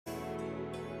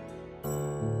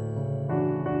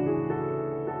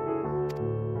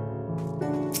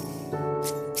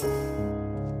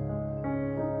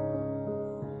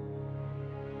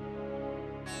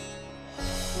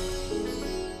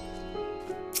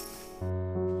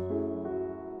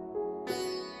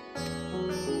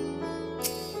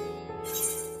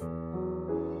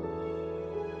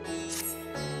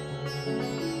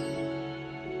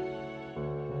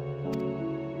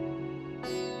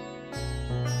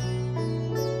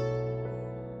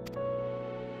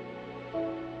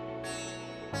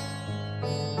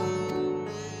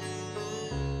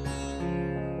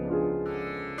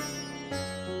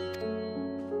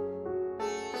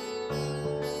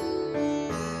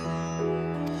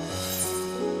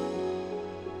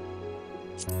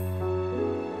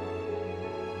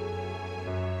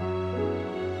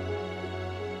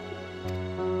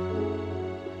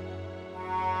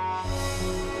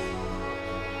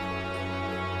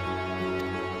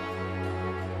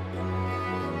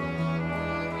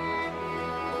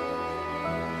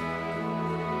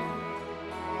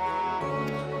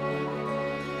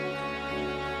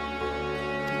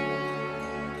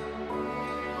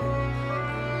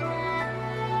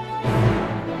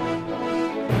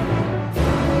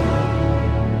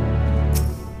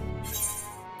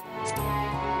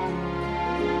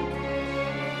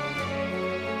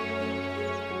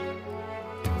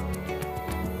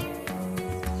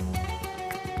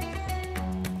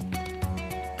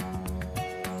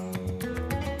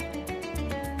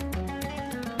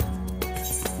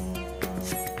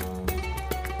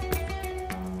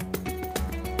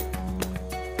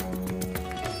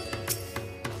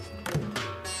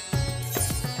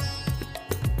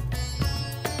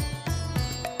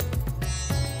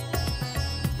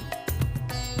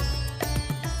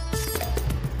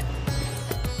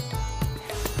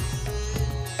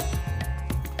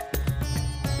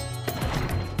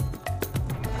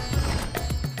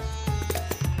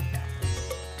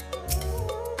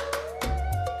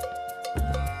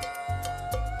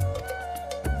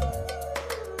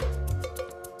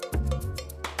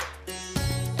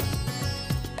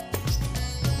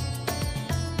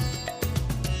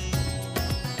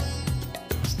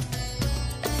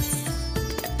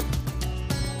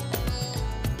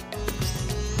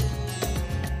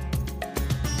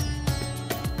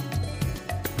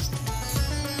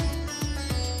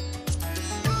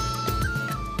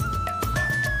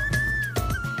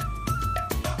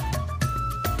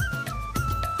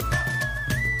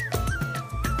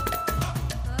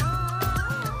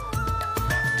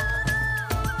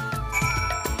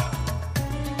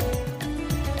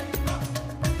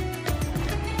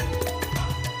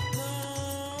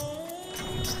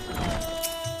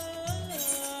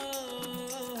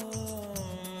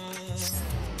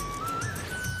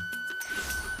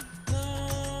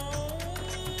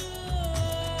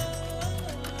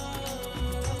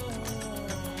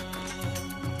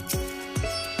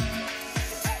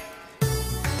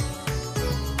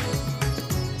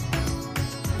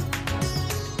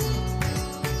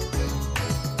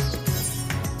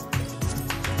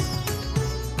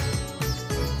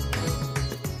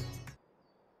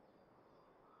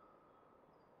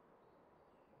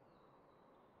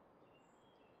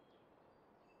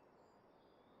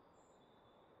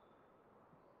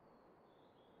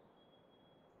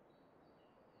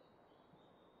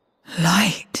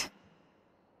Light.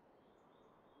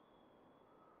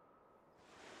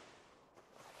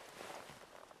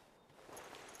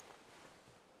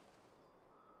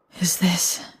 Is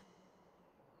this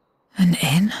an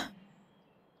inn?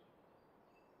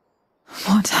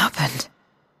 What happened?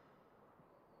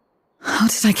 How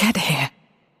did I get here?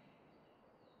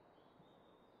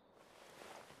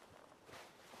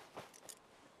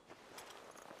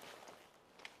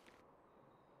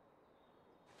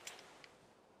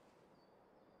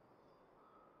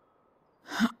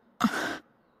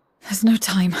 There's no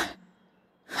time.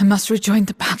 I must rejoin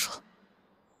the battle.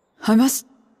 I must...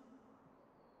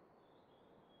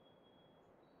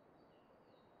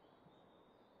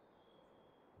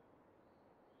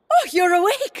 Oh, you're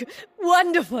awake!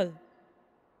 Wonderful!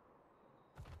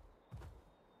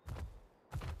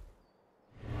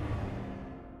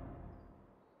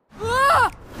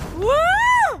 Ah!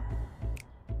 Woo!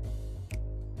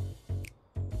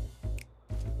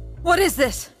 What is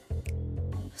this?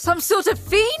 Some sort of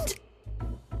fiend?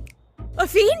 A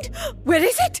fiend? Where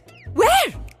is it?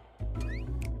 Where?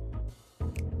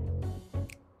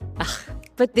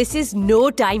 But this is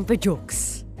no time for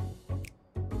jokes.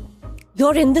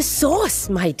 You're in the source,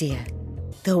 my dear.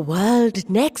 The world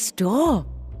next door,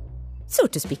 so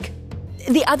to speak.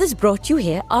 The others brought you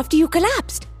here after you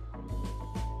collapsed.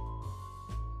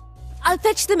 I'll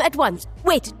fetch them at once.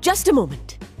 Wait, just a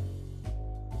moment.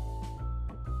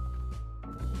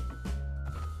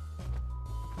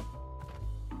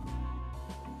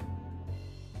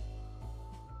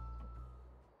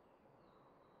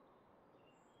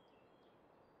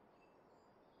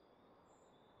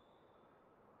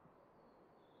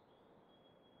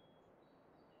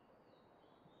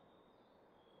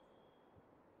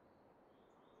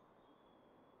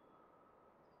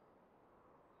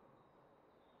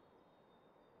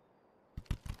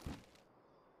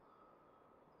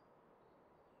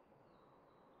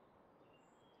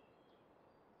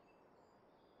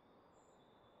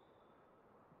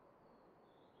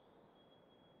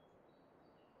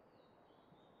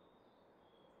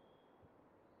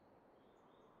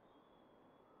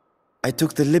 I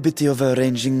took the liberty of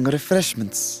arranging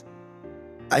refreshments.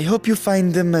 I hope you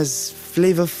find them as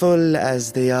flavorful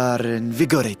as they are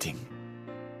invigorating.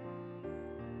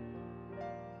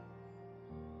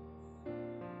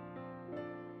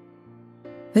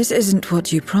 This isn't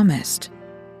what you promised.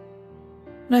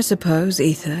 I suppose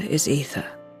ether is ether.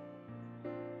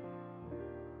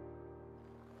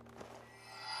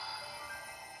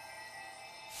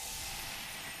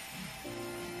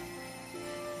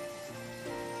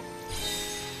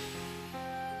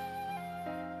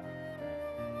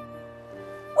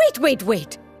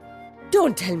 Wait.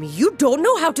 Don't tell me you don't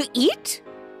know how to eat?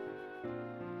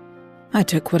 I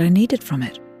took what I needed from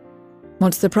it.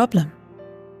 What's the problem?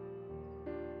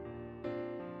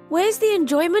 Where's the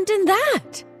enjoyment in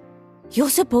that? You're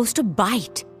supposed to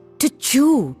bite, to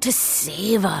chew, to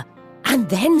savor, and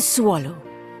then swallow.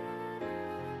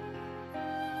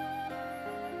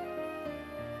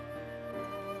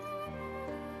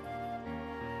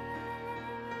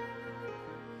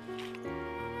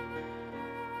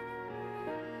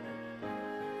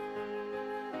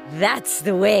 That's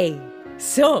the way.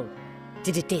 So,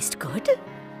 did it taste good?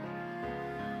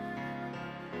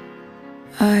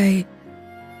 I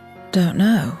don't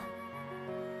know.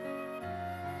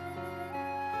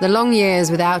 The long years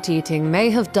without eating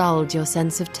may have dulled your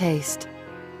sense of taste.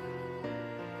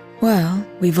 Well,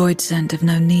 we void scent have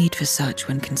no need for such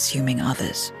when consuming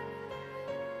others.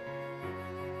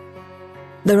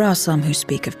 There are some who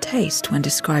speak of taste when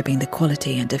describing the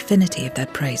quality and affinity of their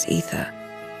prey's ether.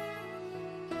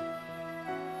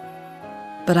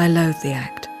 But I loathe the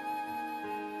act.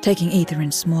 Taking ether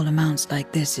in small amounts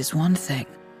like this is one thing,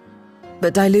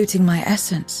 but diluting my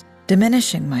essence,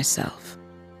 diminishing myself,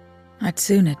 I'd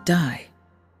sooner die.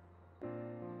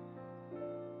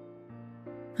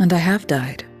 And I have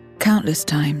died, countless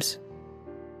times.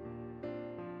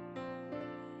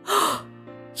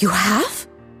 You have?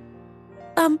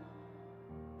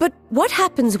 But what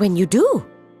happens when you do?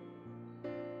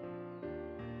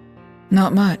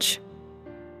 Not much.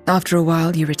 After a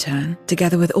while, you return,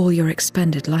 together with all your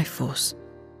expended life force.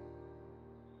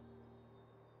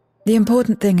 The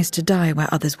important thing is to die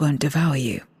where others won't devour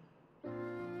you.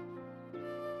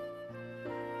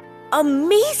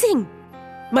 Amazing!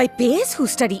 My peers who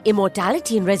study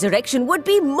immortality and resurrection would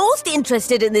be most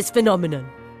interested in this phenomenon.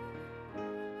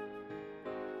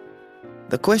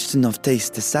 The question of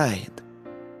taste aside,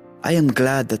 I am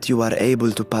glad that you are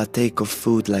able to partake of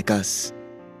food like us.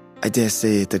 I dare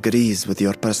say it agrees with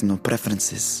your personal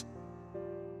preferences.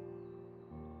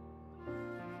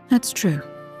 That's true.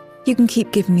 You can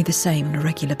keep giving me the same on a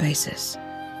regular basis.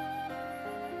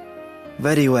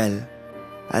 Very well.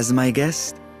 As my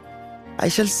guest, I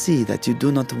shall see that you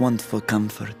do not want for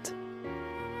comfort.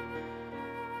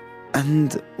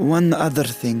 And one other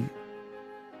thing.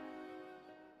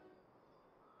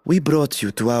 We brought you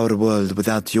to our world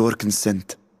without your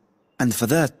consent, and for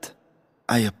that,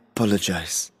 I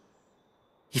apologize.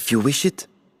 If you wish it,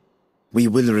 we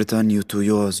will return you to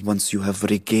yours once you have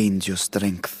regained your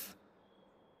strength.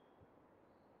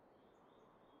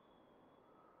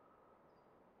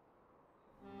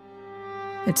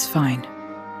 It's fine.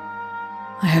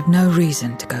 I have no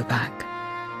reason to go back.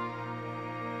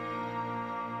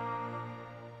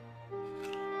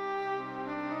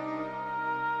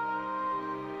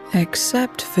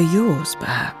 Except for yours,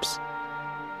 perhaps.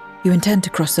 You intend to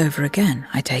cross over again,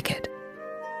 I take it.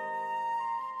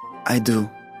 I do.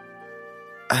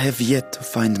 I have yet to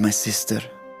find my sister.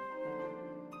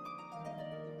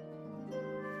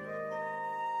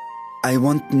 I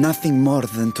want nothing more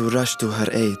than to rush to her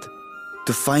aid,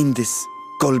 to find this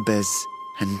Golbez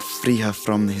and free her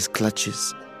from his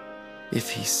clutches, if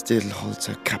he still holds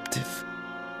her captive.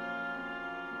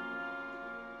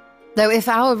 Though if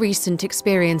our recent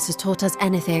experience has taught us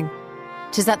anything,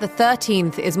 'tis that the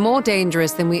 13th is more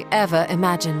dangerous than we ever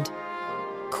imagined.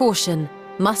 Caution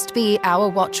must be our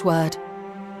watchword.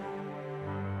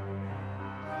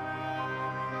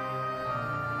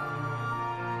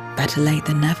 better late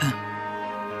than never.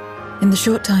 In the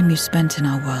short time you spent in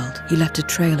our world, you left a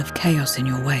trail of chaos in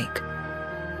your wake.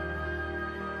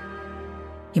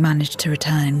 You managed to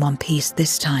return in one piece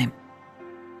this time,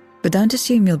 but don't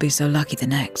assume you'll be so lucky the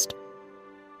next.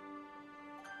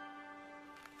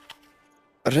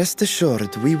 Rest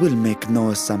assured, we will make no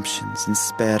assumptions and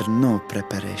spare no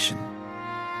preparation.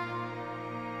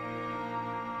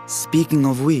 Speaking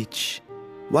of which,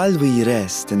 while we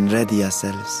rest and ready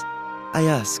ourselves, I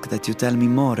ask that you tell me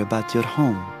more about your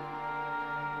home.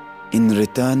 In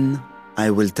return,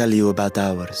 I will tell you about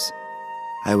ours.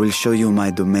 I will show you my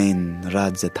domain,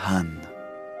 Radzet-Han.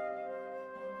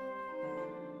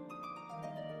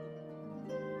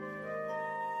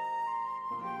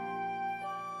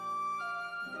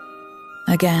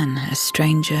 Again, a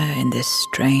stranger in this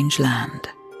strange land.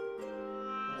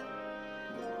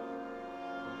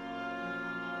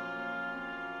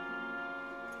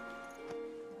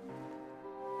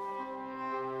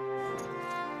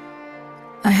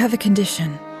 I have a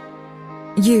condition.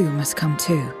 You must come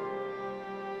too.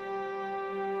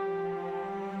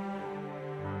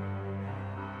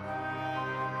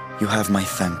 You have my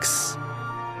thanks.